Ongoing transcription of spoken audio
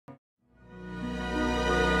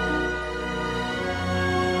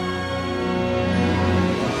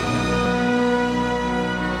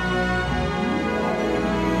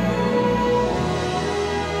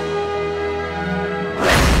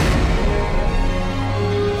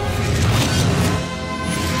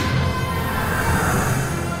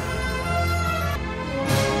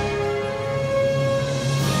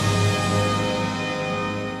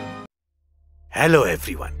Hello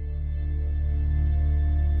everyone.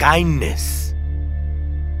 Kindness.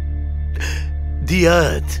 The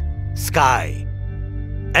earth, sky,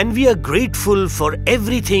 and we are grateful for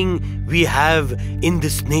everything we have in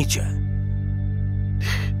this nature.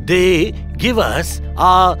 They give us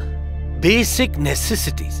our basic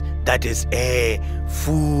necessities, that is air,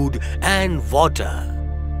 food and water.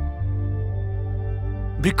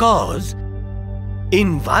 Because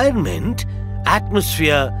environment,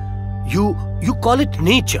 atmosphere, you call it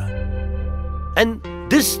nature. And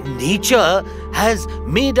this nature has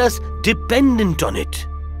made us dependent on it.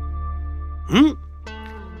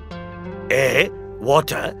 Air,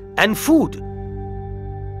 water and food.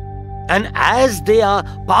 And as they are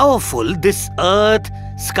powerful, this earth,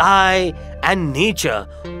 sky and nature,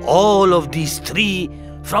 all of these three,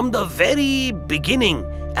 from the very beginning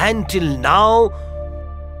until now,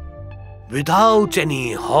 without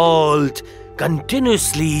any halt,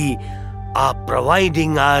 continuously are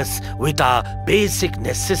providing us with our basic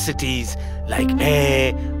necessities like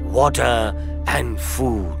air, water and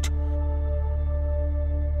food.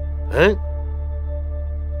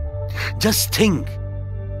 Just think,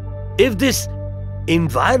 if this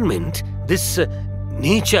environment, this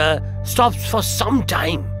nature stops for some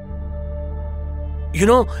time,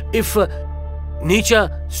 if nature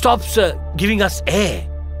stops giving us air,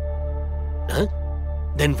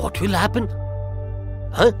 then what will happen?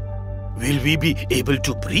 Will we be able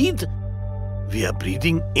to breathe? We are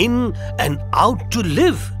breathing in and out to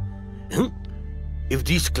live. If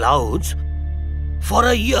these clouds for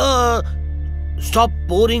a year stop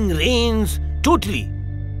pouring rains totally,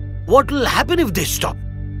 what will happen if they stop?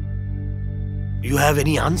 You have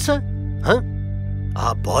any answer?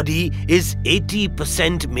 Our body is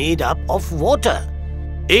 80% made up of water.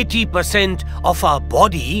 80% of our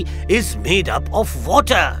body is made up of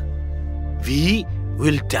water. We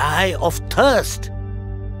will die of thirst.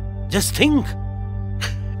 Just think,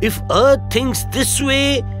 if earth thinks this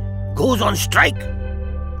way, goes on strike,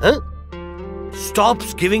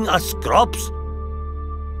 stops giving us crops,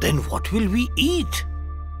 then what will we eat?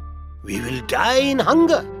 We will die in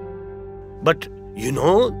hunger. But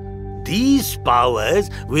these powers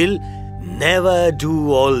will never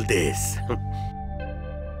do all this.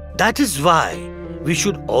 That is why we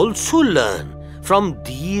should also learn from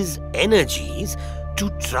these energies to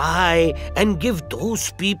try and give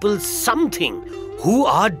those people something who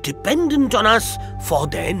are dependent on us for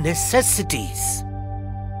their necessities,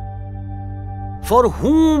 for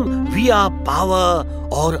whom we are power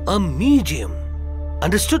or a medium.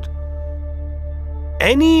 Understood?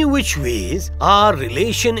 Any which ways, our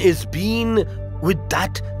relation is been with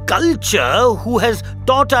that culture who has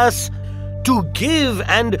taught us to give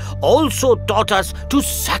and also taught us to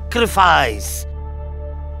sacrifice.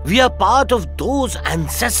 We are part of those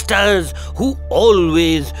ancestors who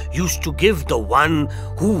always used to give the one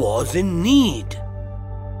who was in need.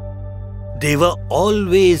 They were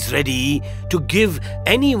always ready to give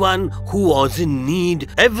anyone who was in need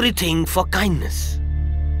everything for kindness.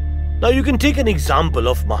 Now you can take an example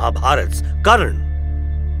of Mahabharat's Karn.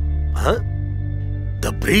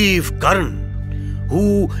 The brave Karn,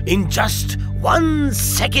 who in just 1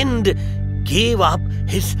 second gave up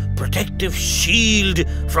his protective shield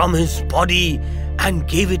from his body and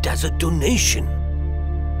gave it as a donation.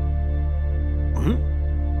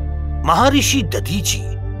 Maharishi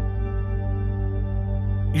Dadichi.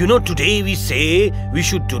 Today we say we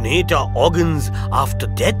should donate our organs after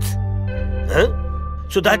death,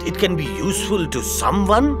 so that it can be useful to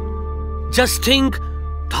someone. Just think,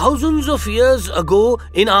 thousands of years ago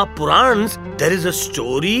in our Purans, there is a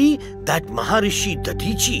story that Maharishi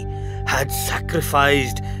Dadichi had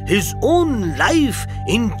sacrificed his own life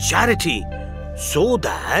in charity so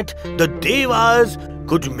that the Devas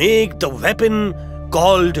could make the weapon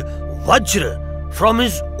called Vajra from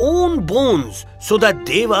his own bones so that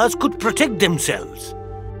Devas could protect themselves.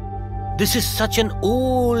 This is such an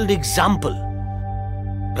old example.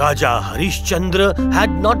 Raja Harishchandra had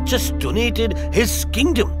not just donated his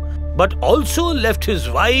kingdom, but also left his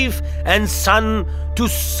wife and son to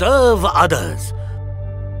serve others.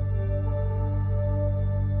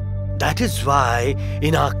 That is why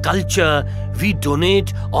in our culture we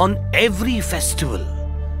donate on every festival.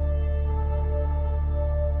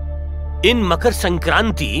 In Makar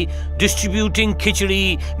Sankranti, distributing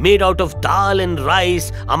khichdi made out of dal and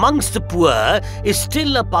rice amongst the poor is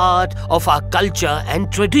still a part of our culture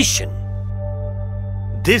and tradition.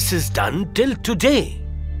 This is done till today.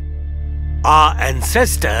 Our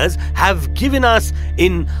ancestors have given us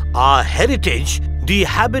in our heritage the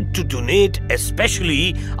habit to donate,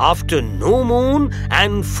 especially after no moon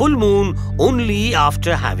and full moon only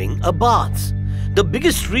after having a bath. the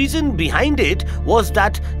biggest reason behind it was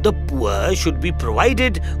that the poor should be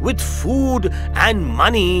provided with food and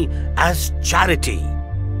money as charity.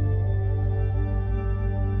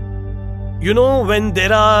 You know, when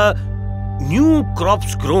there are new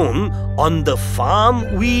crops grown on the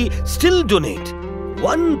farm, we still donate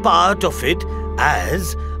one part of it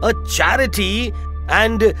as a charity,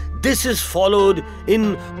 and this is followed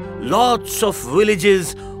in lots of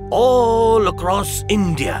villages all across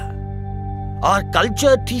India. Our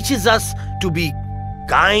culture teaches us to be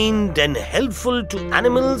kind and helpful to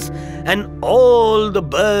animals and all the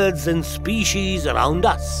birds and species around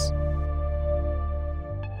us.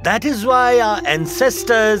 That is why our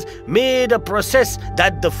ancestors made a process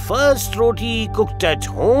that the first roti cooked at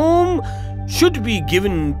home should be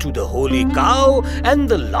given to the holy cow and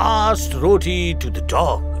the last roti to the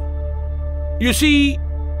dog. You see,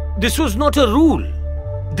 this was not a rule.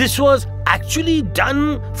 This was actually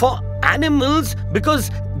done for animals because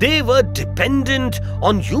they were dependent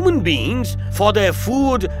on human beings for their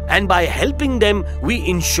food, and by helping them, we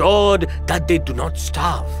ensured that they do not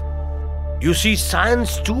starve. You see,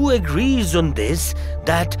 science too agrees on this,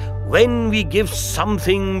 that when we give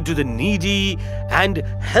something to the needy and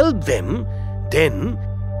help them, then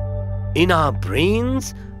in our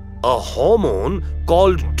brains, a hormone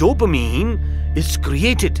called dopamine is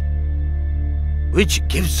created, which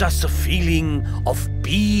gives us a feeling of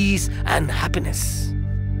peace and happiness.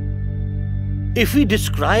 If we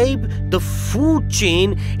describe the food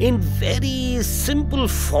chain in very simple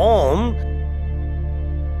form,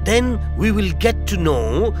 then we will get to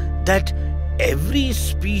know that every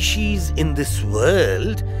species in this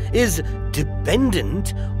world is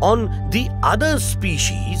dependent on the other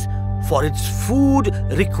species for its food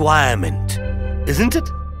requirement, isn't it?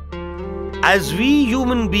 As we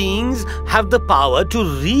human beings have the power to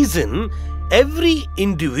reason, every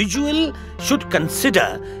individual should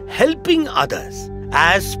consider helping others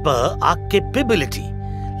as per our capability,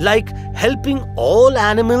 like helping all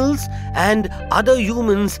animals and other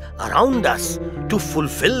humans around us to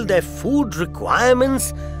fulfill their food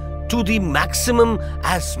requirements to the maximum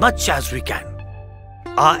as much as we can.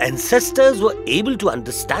 Our ancestors were able to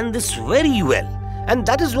understand this very well, and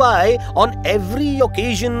that is why on every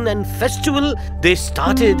occasion and festival they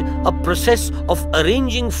started a process of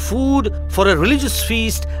arranging food for a religious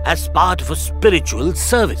feast as part of a spiritual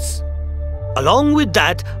service. Along with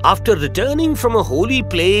that, after returning from a holy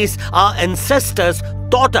place, our ancestors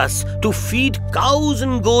taught us to feed cows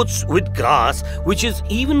and goats with grass, which is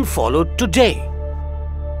even followed today.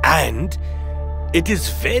 And it is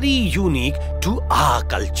very unique to our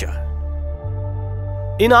culture.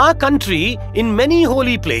 In our country, in many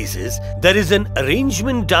holy places, there is an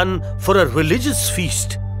arrangement done for a religious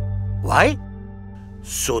feast. Why?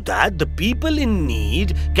 So that the people in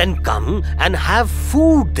need can come and have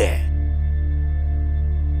food there.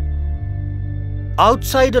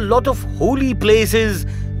 Outside a lot of holy places,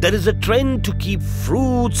 there is a trend to keep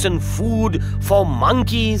fruits and food for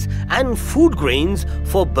monkeys and food grains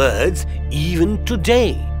for birds even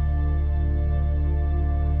today.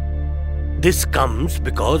 This comes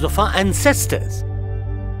because of our ancestors,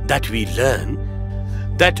 that we learn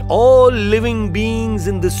that all living beings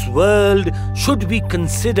in this world should be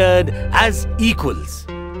considered as equals.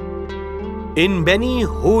 In many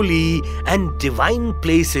holy and divine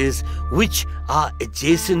places which are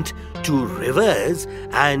adjacent to rivers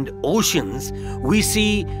and oceans, we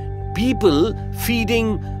see people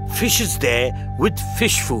feeding fishes there with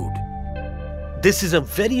fish food. This is a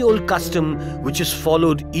very old custom which is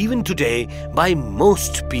followed even today by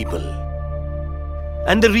most people.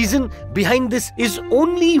 And the reason behind this is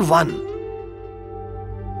only one: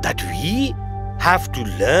 that we have to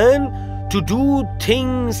learn to do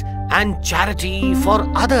things and charity for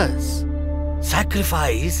others.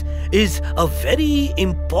 Sacrifice is a very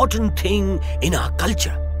important thing in our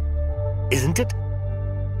culture, isn't it?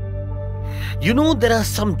 You know, there are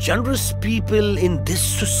some generous people in this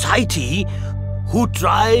society who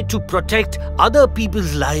try to protect other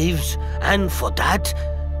people's lives, and for that,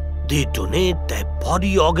 they donate their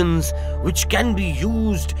body organs, which can be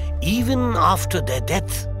used even after their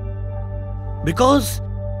death. Because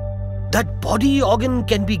that body organ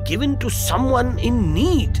can be given to someone in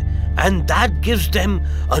need, and that gives them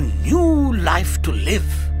a new life to live.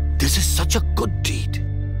 This is such a good deed,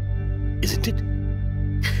 isn't it?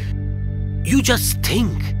 You just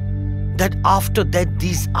think that after death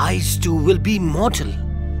these eyes too will be mortal.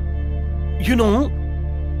 You know,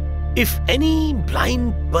 if any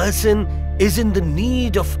blind person is in the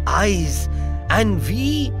need of eyes and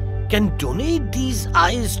we can donate these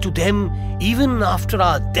eyes to them even after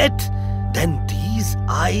our death, then these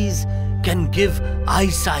eyes can give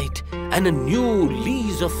eyesight and a new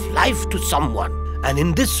lease of life to someone. And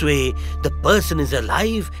in this way, the person is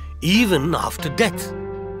alive even after death.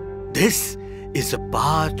 This is a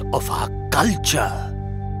part of our culture.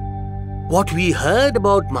 What we heard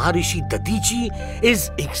about Maharishi Dadichi is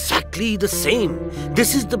exactly the same.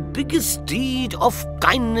 This is the biggest deed of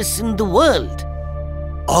kindness in the world.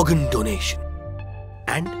 Organ donation.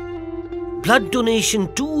 And blood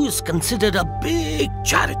donation too is considered a big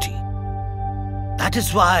charity. That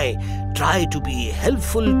is why try to be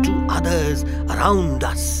helpful to others around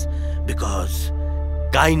us, because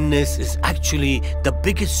kindness is actually the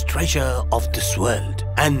biggest treasure of this world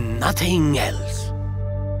and nothing else.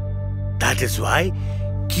 That is why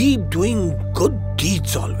keep doing good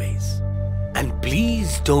deeds always. And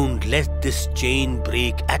please don't let this chain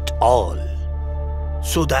break at all.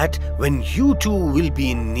 So that when you too will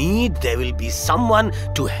be in need, there will be someone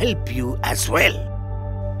to help you as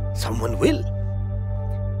well. Someone will.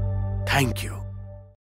 Thank you.